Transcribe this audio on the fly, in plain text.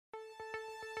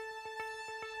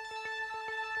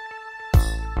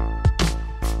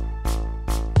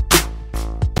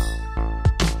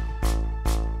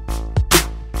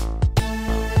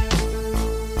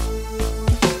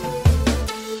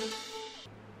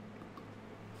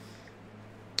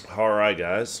Alright,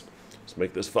 guys. Let's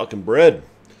make this fucking bread.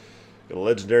 Got a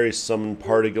legendary summon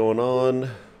party going on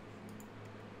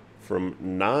from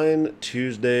 9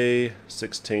 Tuesday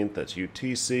 16th. That's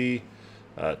UTC.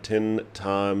 10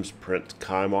 times print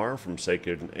Kymar from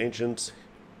Sacred and Ancients.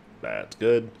 That's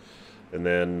good. And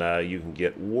then you can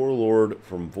get Warlord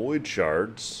from Void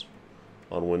Shards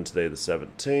on Wednesday the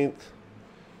 17th.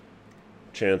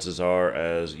 Chances are,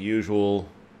 as usual,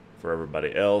 for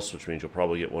everybody else, which means you'll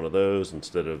probably get one of those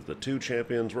instead of the 2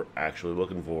 champions we're actually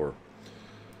looking for.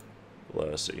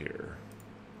 Let's see here.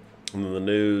 And then the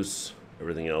news,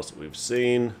 everything else that we've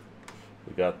seen.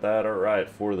 We got that all right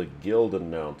for the guild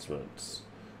announcements.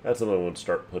 That's something I'm going to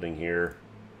start putting here.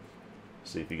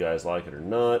 See if you guys like it or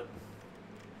not.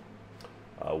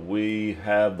 We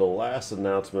have the last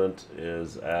announcement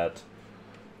is at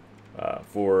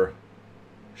for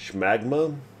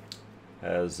Schmagma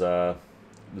has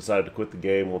decided to quit the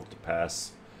game, wants to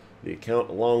pass the account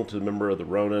along to a member of the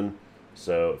Ronin.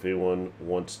 So if anyone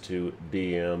wants to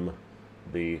DM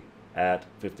the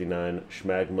 @59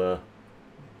 Schmagma,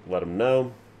 let them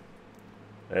know.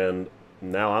 And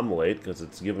now I'm late because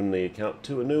it's given the account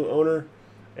to a new owner,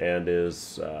 and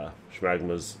is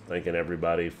Schmagma's thanking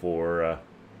everybody for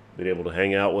being able to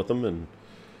hang out with them, and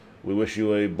we wish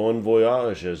you a bon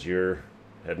voyage as you're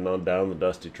heading on down the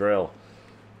dusty trail.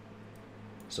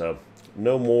 So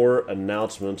no more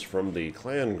announcements from the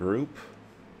clan group.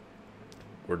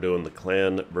 We're doing the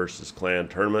clan versus clan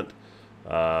tournament.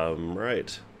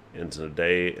 Right, ends in a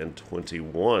day and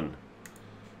 21.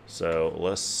 So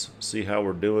let's see how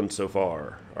we're doing so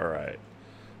far. All right,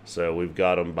 so we've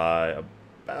got them by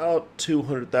about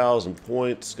 200,000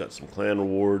 points. Got some clan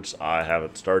rewards. I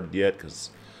haven't started yet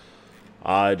because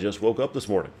I just woke up this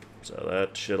morning. So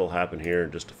that shit'll happen here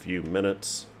in just a few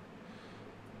minutes.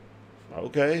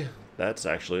 Okay, that's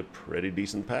actually a pretty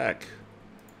decent pack.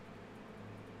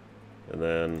 And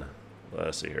then,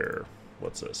 let's see here.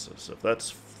 What's this? So if that's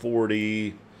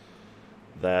 40,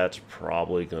 that's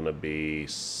probably going to be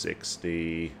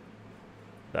 60.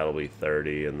 That'll be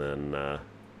 30, and then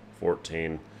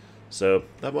 14. So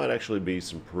that might actually be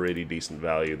some pretty decent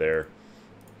value there.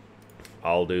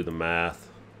 I'll do the math,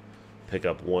 pick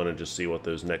up one, and just see what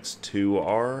those next 2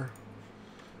 are,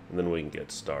 and then we can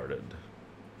get started.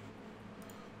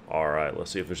 Alright,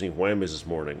 let's see if there's any whammies this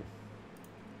morning.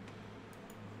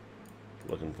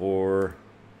 Looking for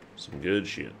some good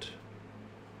shit.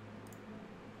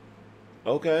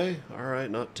 Okay, alright,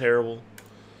 not terrible.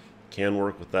 Can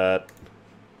work with that.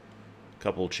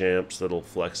 Couple champs that'll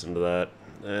flex into that.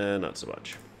 Not so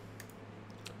much.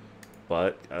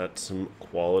 But got some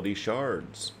quality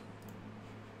shards.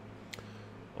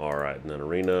 Alright, and then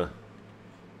arena.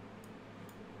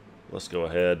 Let's go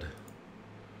ahead.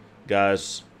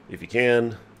 Guys, if you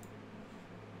can,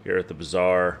 here at the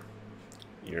bazaar,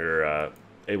 you're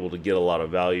able to get a lot of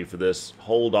value for this.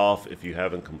 Hold off if you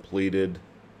haven't completed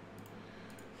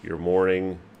your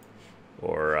morning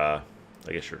or I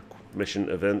guess your mission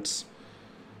events,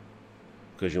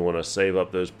 because you want to save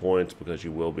up those points because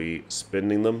you will be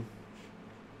spending them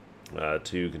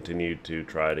to continue to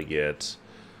try to get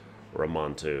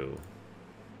Ramantu.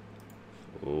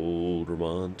 Old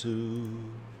Ramantu.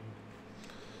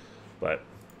 But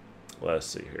let's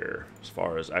see here. As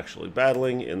far as actually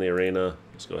battling in the arena,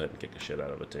 let's go ahead and kick the shit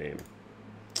out of a team.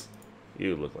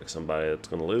 You look like somebody that's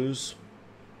going to lose.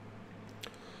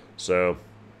 So,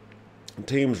 the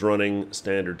team's running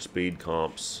standard speed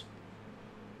comps.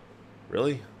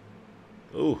 Really?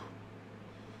 Ooh.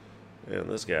 Man,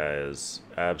 this guy is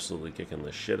absolutely kicking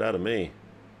the shit out of me.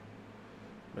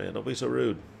 Man, don't be so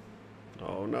rude.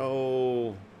 Oh,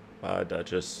 no. Bye,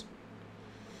 Duchess.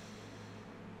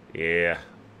 Yeah.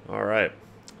 Alright.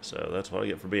 So, that's what I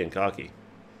get for being cocky.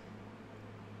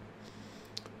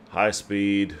 High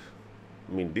speed.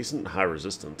 I mean, decent high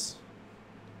resistance.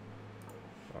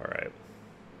 Alright.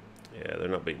 Yeah, they're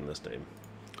not beating this team.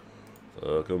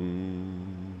 Fuck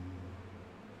 'em.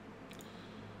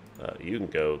 You can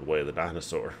go the way of the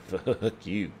dinosaur. Fuck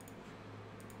you.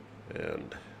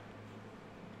 And...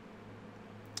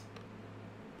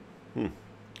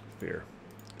 fear.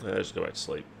 Just go back to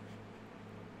sleep.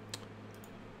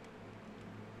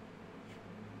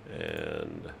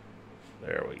 And...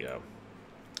 there we go.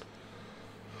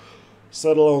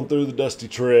 Settle on through the dusty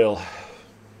trail.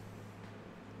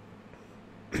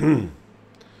 And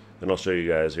I'll show you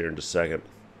guys here in just a second.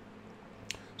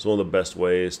 It's one of the best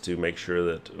ways to make sure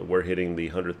that we're hitting the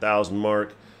 100,000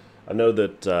 mark. I know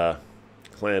that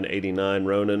Clan 89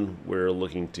 Ronin, we're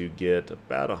looking to get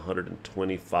about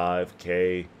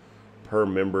 125k per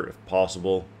member if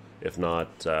possible. If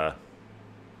not,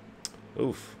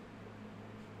 oof.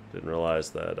 Didn't realize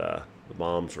that the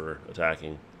bombs were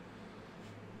attacking.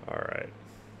 Alright.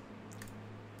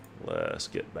 Let's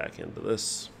get back into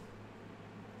this.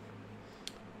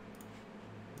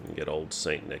 And get old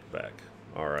Saint Nick back.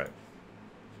 Alright.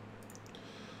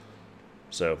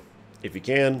 So, if you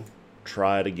can,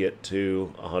 try to get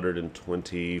to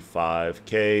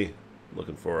 125k.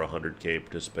 Looking for 100k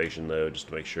participation though, just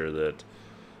to make sure that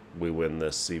we win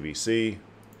this CVC.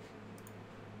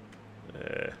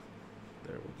 There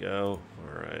we go.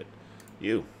 Alright.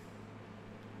 You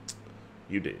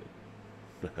did.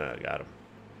 Got him.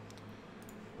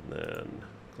 And then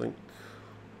clink.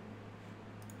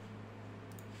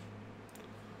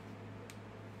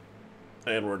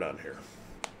 And we're done here.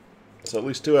 So at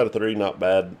least 2 out of 3, not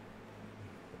bad.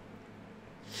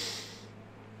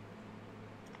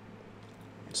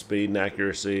 Speed and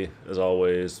accuracy, as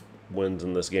always, wins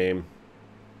in this game.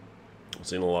 I've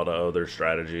seen a lot of other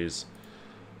strategies,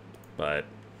 but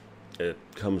it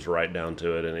comes right down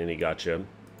to it in any gacha.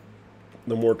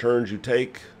 The more turns you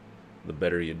take, the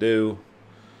better you do.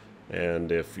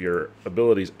 And if your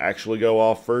abilities actually go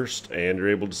off first and you're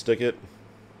able to stick it,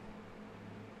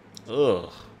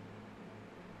 ugh.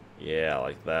 Yeah,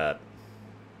 like that.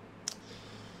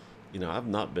 You know, I've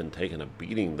not been taking a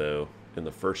beating, though, in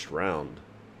the first round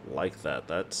like that.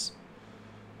 That's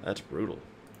brutal.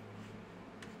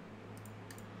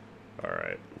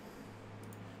 Alright.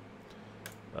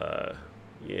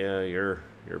 Yeah, you're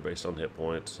based on hit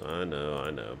points. I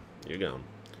know. You're gone.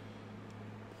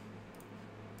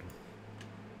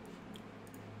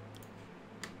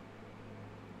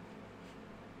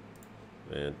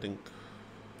 And think,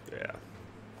 yeah,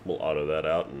 we'll auto that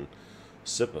out and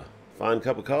sip a fine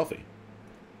cup of coffee.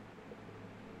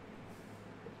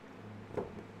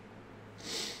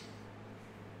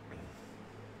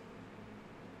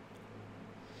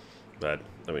 But,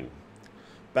 I mean,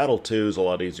 Battle 2 is a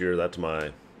lot easier. That's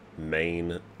my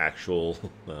main actual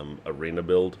arena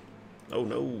build. Oh,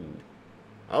 no.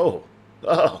 Oh.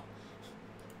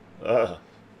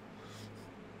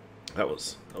 That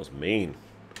was mean.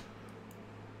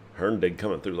 Herndig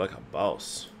coming through like a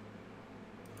boss.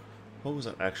 What was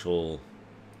that actual...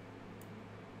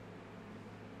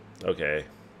 Okay.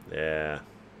 Yeah.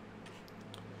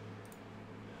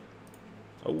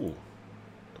 Oh,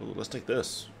 let's take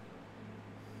this.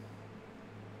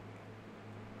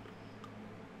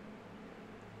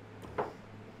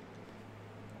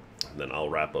 And then I'll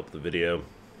wrap up the video.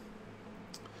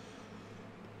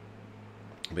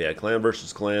 But yeah, clan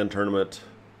versus clan tournament.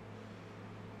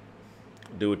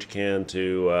 Do what you can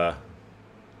to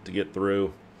get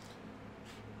through.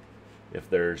 If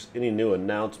there's any new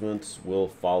announcements, we'll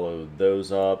follow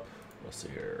those up. Let's see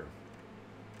here.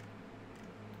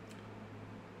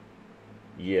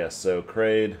 Yes, so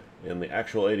Kraid in the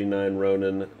actual 89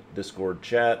 Ronin Discord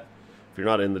chat. If you're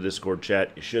not in the Discord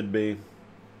chat, you should be.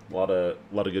 A lot of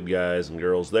good guys and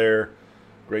girls there.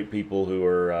 Great people who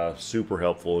are super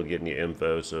helpful in getting you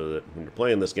info so that when you're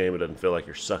playing this game, it doesn't feel like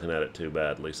you're sucking at it too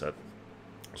bad. At least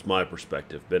that's my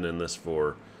perspective. Been in this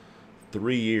for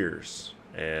 3 years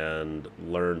and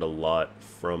learned a lot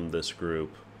from this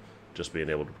group just being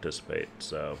able to participate.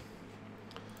 So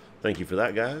thank you for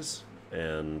that, guys.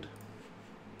 And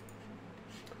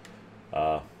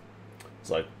it's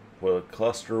like, with a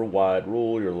cluster-wide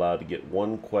rule, you're allowed to get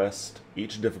 1 quest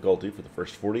each difficulty for the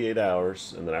first 48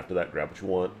 hours, and then after that, grab what you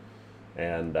want.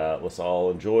 And let's all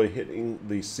enjoy hitting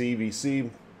the CVC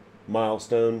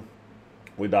milestone.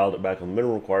 We dialed it back on the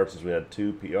minimum required since we had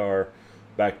 2 PR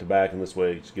back-to-back, and this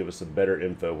way to give us a better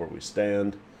info where we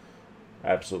stand.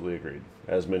 Absolutely agreed,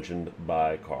 as mentioned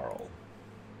by Carl.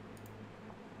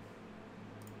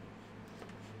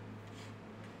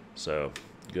 So,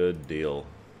 good deal.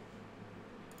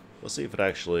 Let's see if it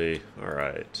actually...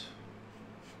 Alright.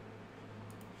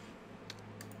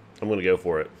 I'm going to go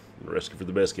for it. Risk it for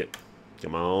the biscuit.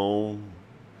 Come on.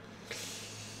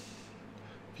 If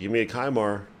you give me a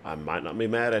Kymar, I might not be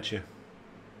mad at you.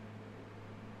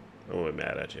 I won't be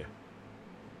mad at you.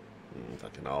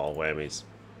 Fucking all whammies.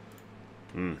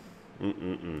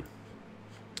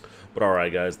 But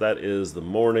alright, guys. That is the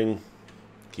morning.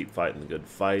 Keep fighting the good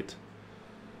fight.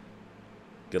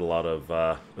 Get a lot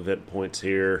of event points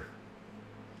here.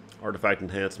 Artifact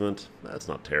enhancement, that's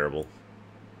not terrible.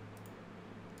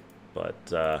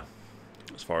 But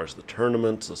as far as the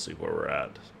tournaments, let's see where we're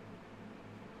at.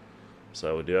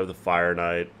 So we do have the Fire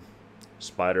Knight,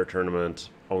 Spider tournament,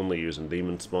 only using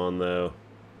Demon Spawn though.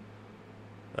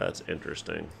 That's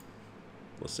interesting.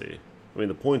 Let's see. I mean,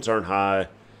 the points aren't high.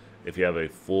 If you have a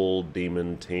full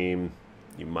Demon team,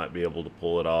 you might be able to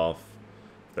pull it off.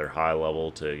 They're high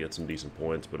level to get some decent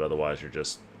points, but otherwise you're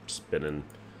just spending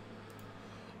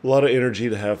A lot of energy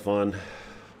to have fun.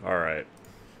 Alright.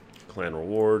 Clan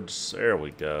rewards. There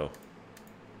we go.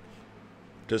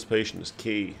 Participation is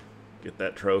key. Get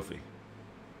that trophy.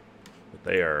 But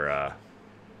they are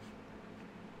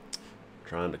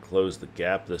trying to close the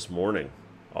gap this morning.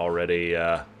 Already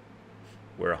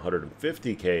we're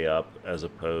 150k up as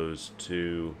opposed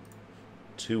to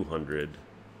 200.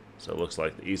 So it looks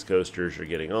like the East Coasters are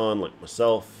getting on, like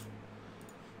myself.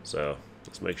 So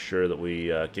let's make sure that we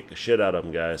kick the shit out of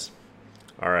them, guys.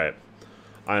 Alright.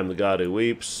 I am the God who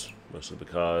weeps, mostly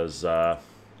because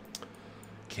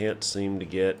can't seem to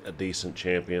get a decent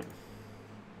champion.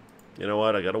 You know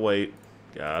what? I gotta wait.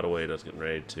 Gotta wait. I was getting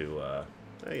ready to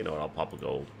hey, you know what? I'll pop a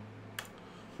gold.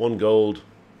 1 gold.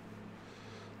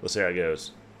 Let's see how it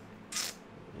goes.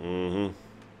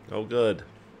 Oh, good.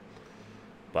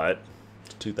 But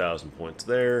 2,000 points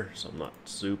there, so I'm not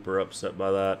super upset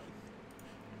by that.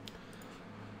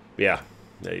 But yeah,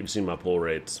 you've seen my pull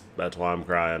rates. That's why I'm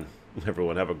crying.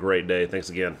 Everyone have a great day. Thanks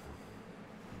again.